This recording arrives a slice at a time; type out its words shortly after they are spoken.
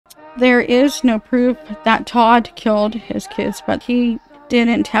There is no proof that Todd killed his kids, but he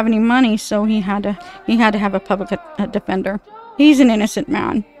didn't have any money, so he had to have a public defender. He's an innocent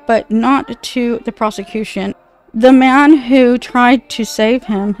man, but not to the prosecution. The man who tried to save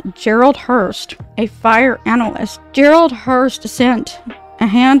him, Gerald Hurst, a fire analyst. Gerald Hurst sent a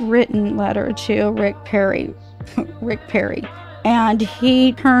handwritten letter to Rick Perry, and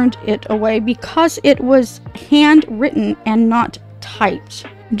he turned it away because it was handwritten and not typed.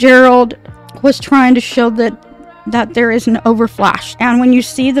 Gerald was trying to show that there is an overflash, and when you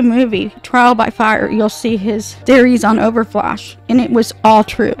see the movie Trial by Fire, you'll see his theories on overflash, and it was all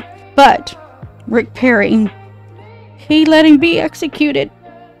true. But Rick Perry, he let him be executed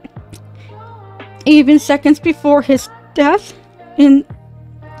even seconds before his death, and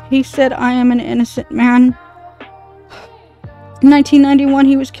he said, "I am an innocent man." In 1991,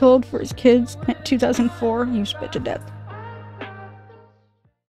 he was killed for his kids. In 2004, he was put to death.